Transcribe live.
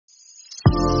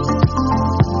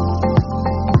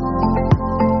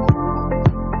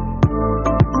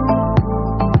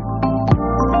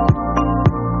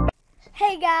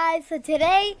guys, so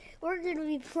today we're going to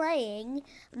be playing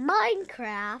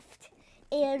Minecraft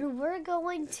and we're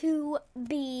going to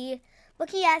be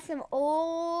looking at some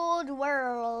old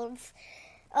worlds.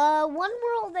 One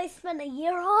world I spent a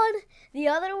year on, the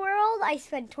other world I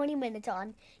spent 20 minutes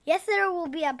on. Yes, there will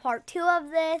be a part 2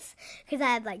 of this because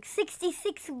I have like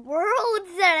 66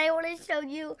 worlds that I want to show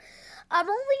you. I'm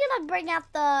only going to bring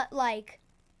out the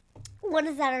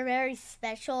ones that are very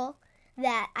special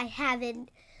that I haven't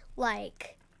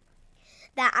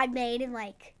that I made in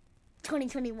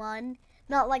 2021,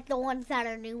 not like the ones that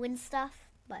are new and stuff,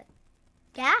 but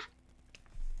yeah.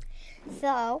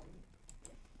 So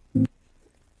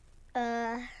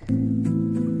there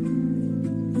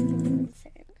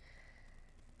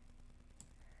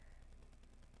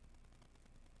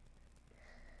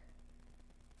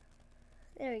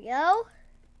we go.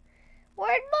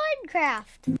 We're in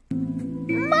Minecraft.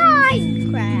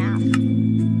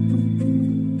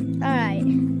 Alright.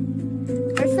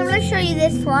 First I'm going to show you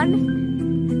this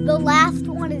one. The last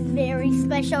one is very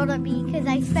special to me because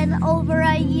I spent over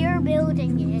a year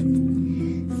building it.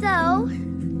 So,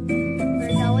 we're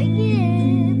going in.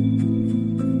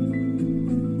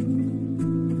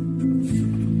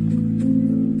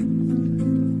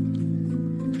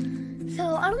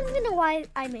 So, I don't even know why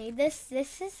I made this.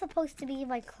 This is supposed to be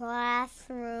my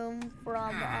classroom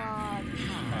from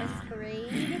first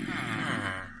grade.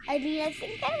 I mean, I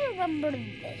think I remember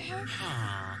this.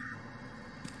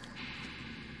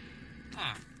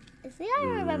 I think I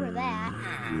remember that.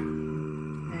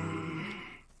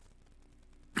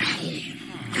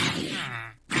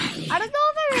 I don't know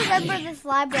if I remember this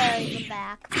library in the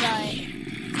back, but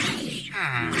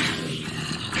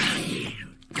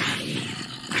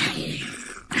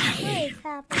what is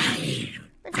happening?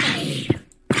 What's happening?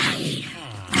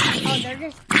 Oh, they're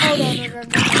just. Oh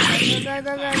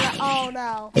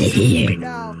no! Oh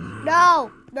no!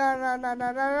 No!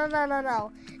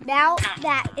 Now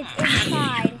that it's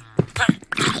inside.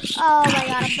 Oh my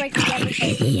god! I'm breaking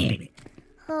everything.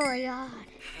 Oh my god!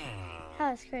 That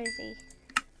was crazy.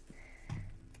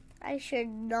 I should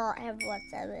not have let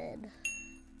them in.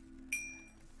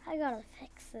 I gotta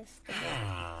fix this thing.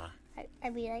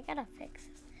 I gotta fix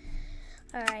this.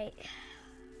 Alright.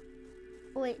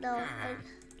 Wait, no.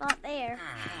 Not there.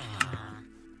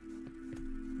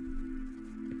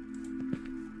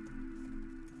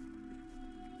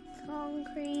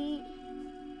 Concrete.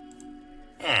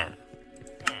 There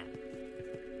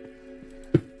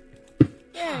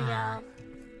we go.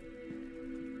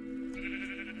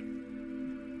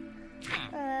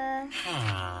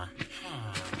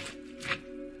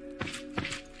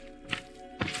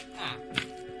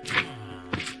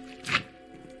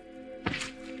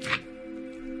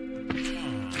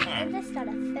 I just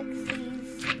gotta fix these.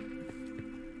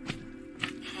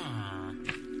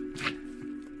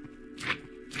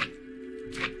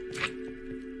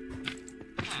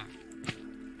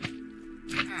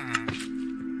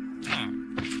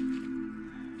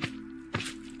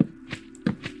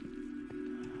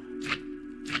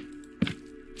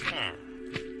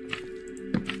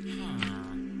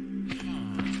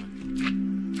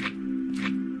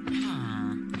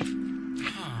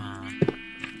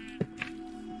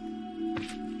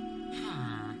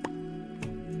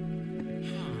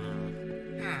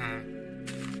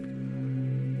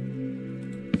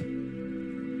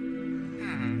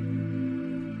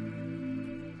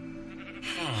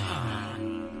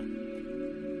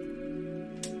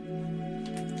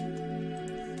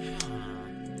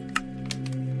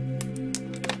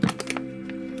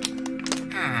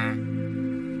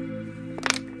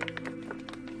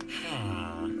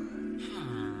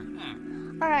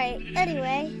 Alright,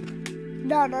 anyway.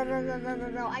 No.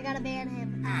 I gotta ban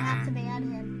him. I have to ban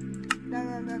him. No.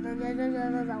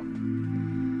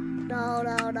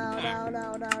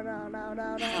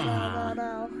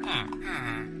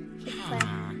 Keep playing.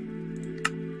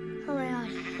 Oh my god,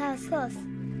 that was close.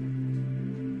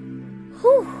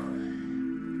 Whew.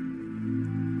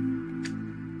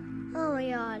 Oh my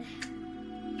god.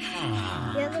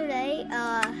 The other day,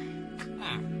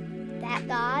 that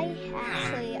guy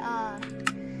actually,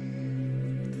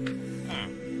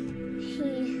 he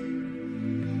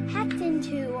hacked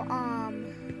into,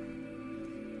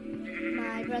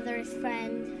 my brother's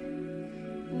friend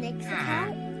Nick's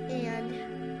account and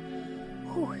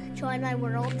joined my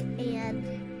world, and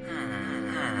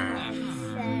he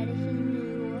said he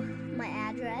knew my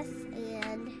address,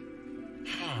 and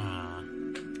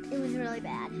it was really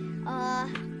bad.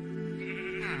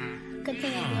 Good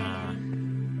thing I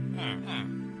banned him.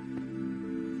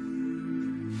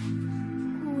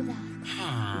 Ooh, that was cool.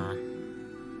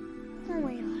 Oh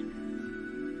my god.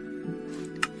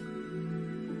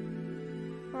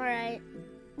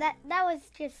 that was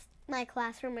just my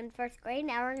classroom in 1st grade.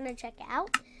 Now we're gonna check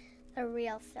out the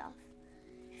real stuff.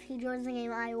 If he joins the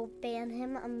game, I will ban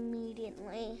him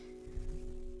immediately.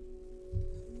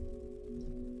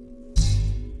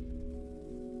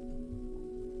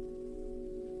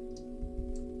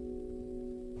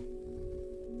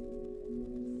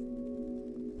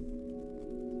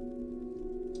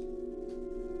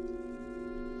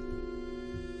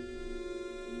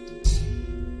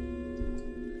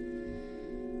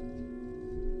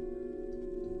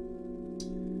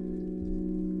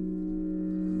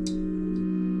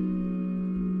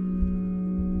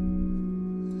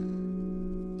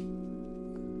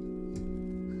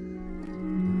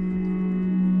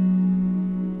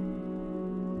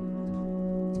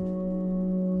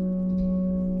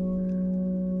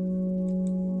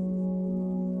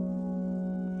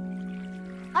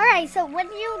 Alright, so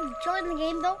when you join the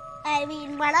game though,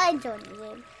 when I joined the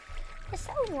game, just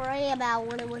don't worry about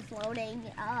when it was loading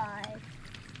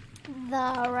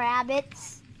the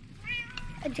rabbits.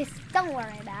 Just don't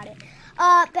worry about it.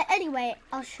 But anyway,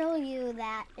 I'll show you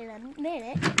that in a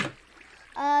minute.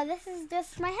 This is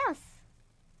just my house.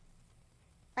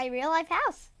 My real life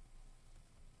house.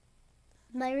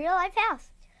 My real life house.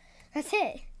 That's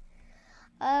it.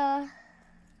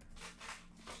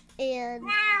 And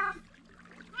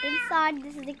inside,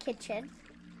 this is the kitchen.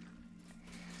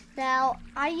 Now,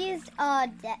 I used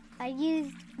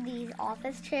these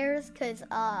office chairs because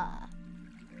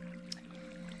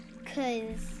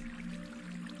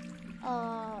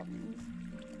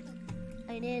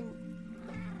they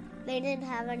didn't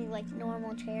have any like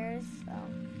normal chairs. So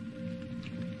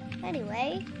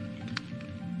anyway,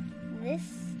 this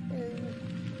is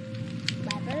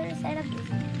my brother's setup.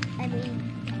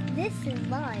 This is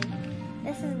mine.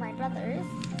 This is my brother's.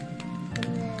 And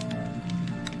then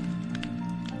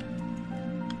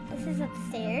this is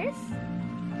upstairs.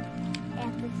 I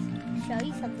have to show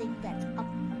you something that's up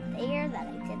there that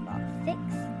I did not fix.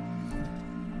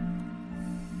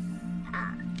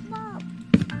 Mom.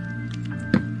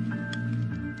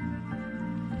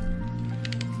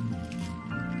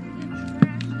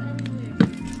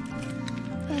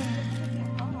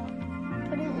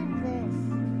 Put it in this.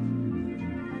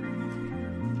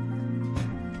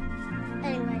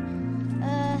 Anyway,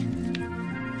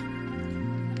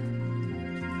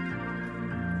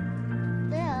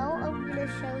 now I'm gonna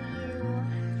show you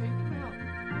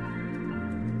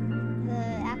the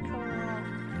actual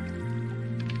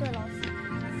riddles.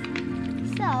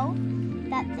 So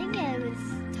that thing I was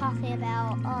talking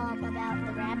about the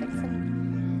rabbits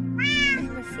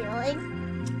in the ceiling.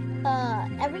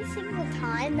 Every single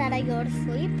time that I go to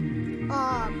sleep,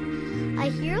 I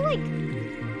hear like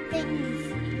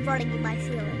things running in my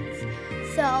ceilings.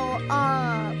 So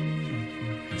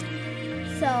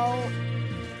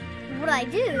what I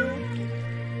do,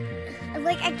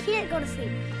 like I can't go to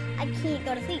sleep.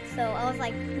 So I was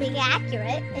like, make it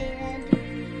accurate, and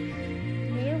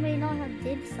may or may not have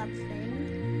did something.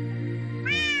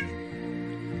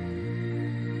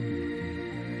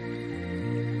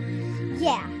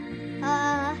 Yeah.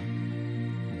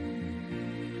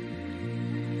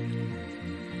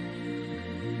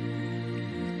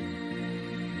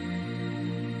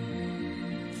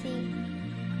 See.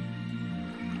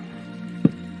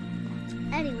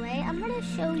 Anyway, I'm gonna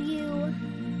show you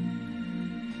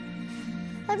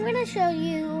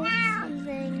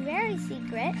something very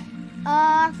secret.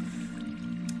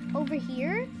 Over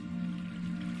here.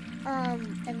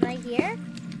 And right here.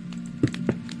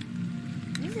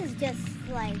 This is just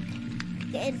like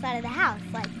the inside of the house,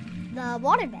 like the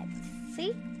water vents.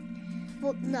 See?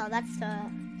 Well, no, that's the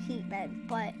heat vent,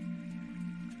 but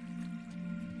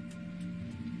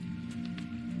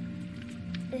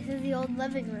this is the old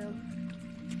living room.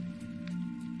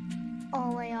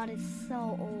 Oh my god, it's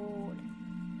so old.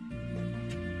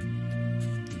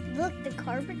 Look, the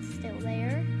carpet's still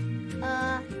there.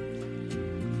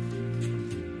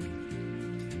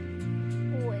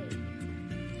 Wait.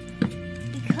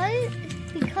 Because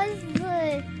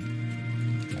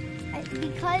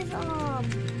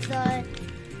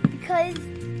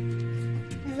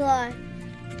the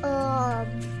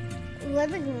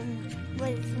living room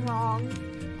was wrong.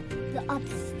 The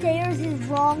upstairs is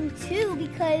wrong too,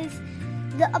 because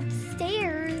the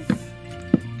upstairs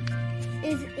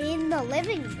is in the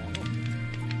living room.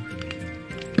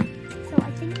 So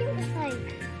I think it was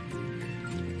like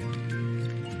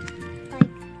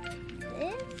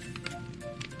this.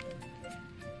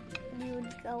 You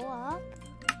would go up,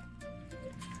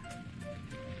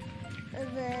 and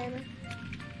then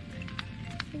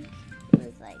I think it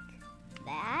was like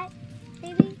that,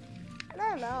 maybe? I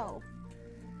don't know.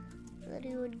 Then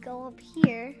you would go up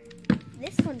here.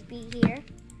 This wouldn't be here.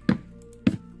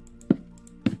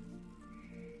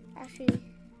 Actually,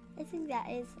 I think that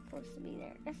is supposed to be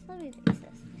there. Let me fix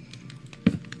this.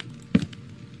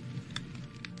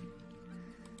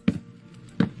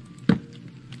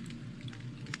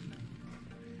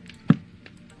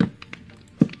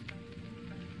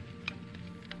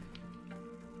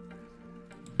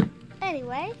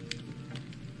 Anyway,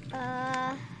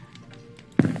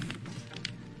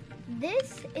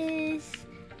 this is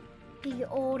the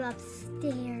old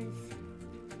upstairs.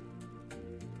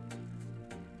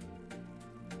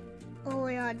 Oh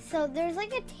my god, so there's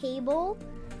like a table,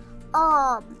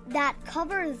 that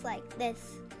covers like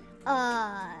this,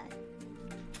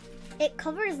 it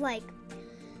covers like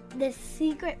this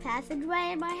secret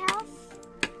passageway in my house.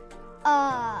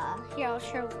 Here, I'll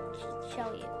show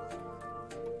you.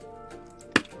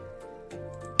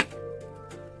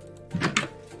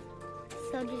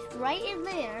 So just right in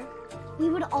there, we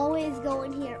would always go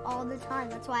in here all the time.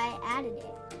 That's why I added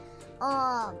it.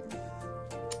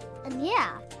 And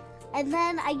yeah. And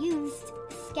then I used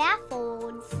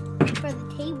scaffolds for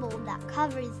the table that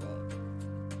covers it.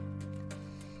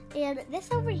 And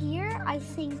this over here, I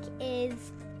think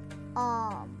is,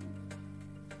 oh,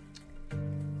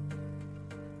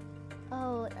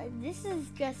 this is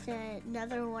just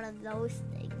another one of those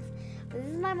things. This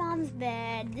is my mom's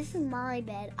bed. This is my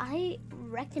bed. I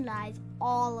recognize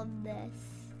all of this.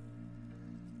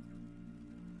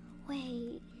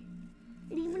 Wait,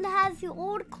 it even has the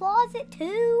old closet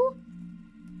too.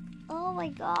 Oh my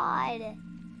god.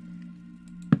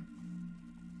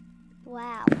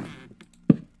 Wow.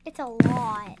 It's a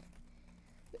lot.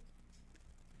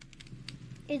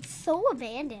 It's so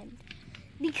abandoned.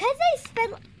 Because I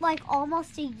spent like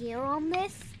almost a year on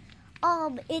this,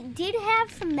 it did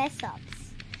have some mess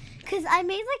ups. Because I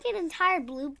made like an entire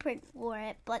blueprint for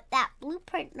it, but that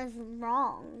blueprint was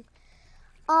wrong.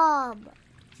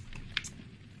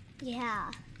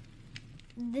 Yeah.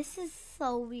 This is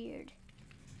so weird.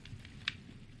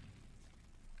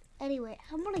 Anyway,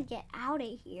 I'm gonna get out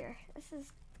of here. This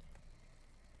is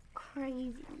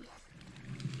crazy.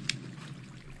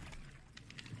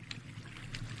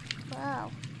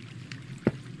 Wow.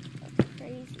 That's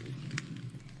crazy.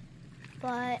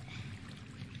 But,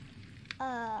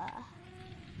 why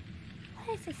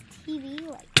is this TV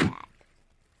like that?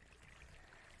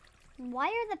 Why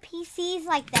are the PCs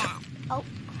like that? Oh,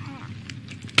 crap.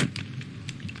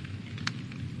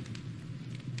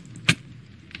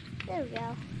 There we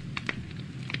go.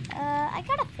 I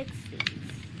gotta fix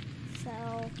these. So,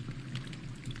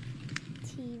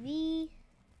 TV.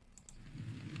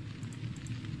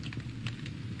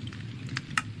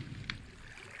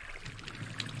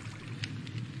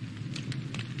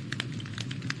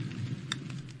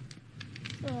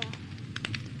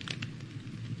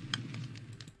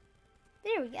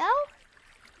 There we go.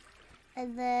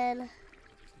 And then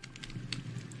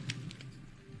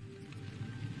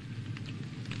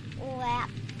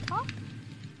laptop.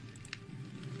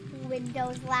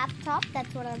 Windows laptop.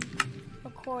 That's what I'm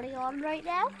recording on right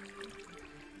now.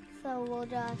 So we'll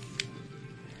just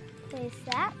place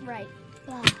that right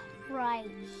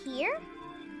here.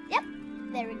 Yep,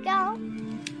 there we go.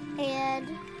 And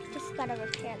just gotta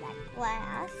repair that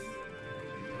glass.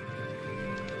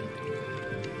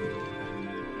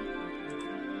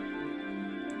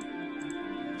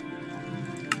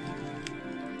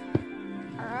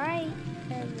 Alright,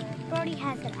 and then Brody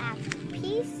has an actual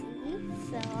PC,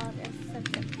 so I'll just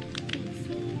search up PC.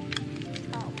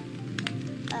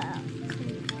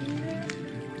 Computer.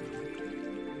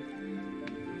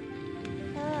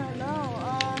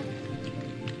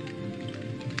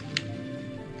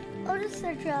 I'll just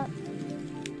search up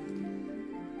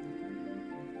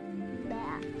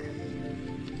Mac.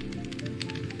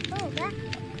 Oh,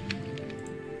 MacBook.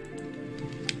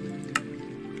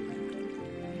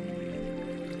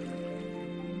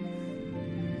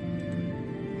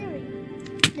 There we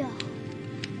go.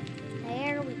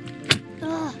 There we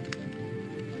go.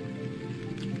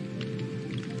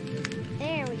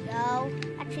 There we go.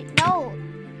 Actually, no,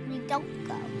 we don't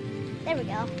go. There we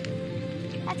go.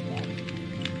 That's good.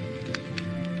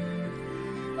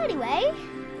 Anyway,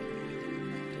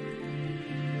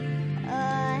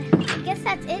 I guess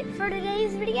that's it for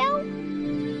today's video.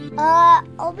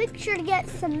 I'll make sure to get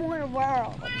some more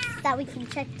worlds that we can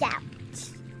check out.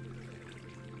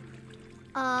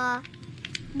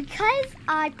 Because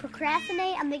I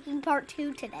procrastinate, I'm making part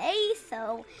 2 today,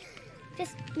 so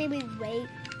just maybe wait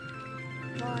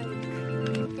like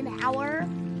an hour.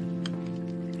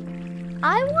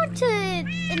 I want to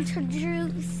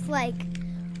introduce like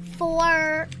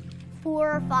 4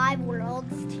 or 5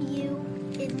 worlds to you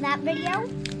in that video.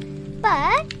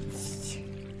 But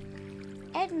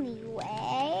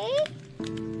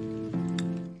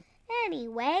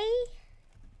anyway,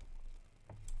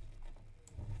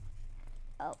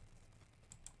 oh,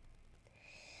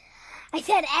 I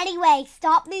said anyway,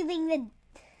 stop moving the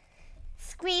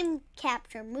screen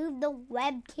capture. Move the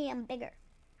webcam bigger.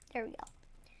 There we go.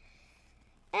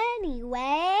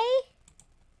 Anyway,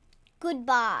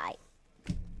 goodbye.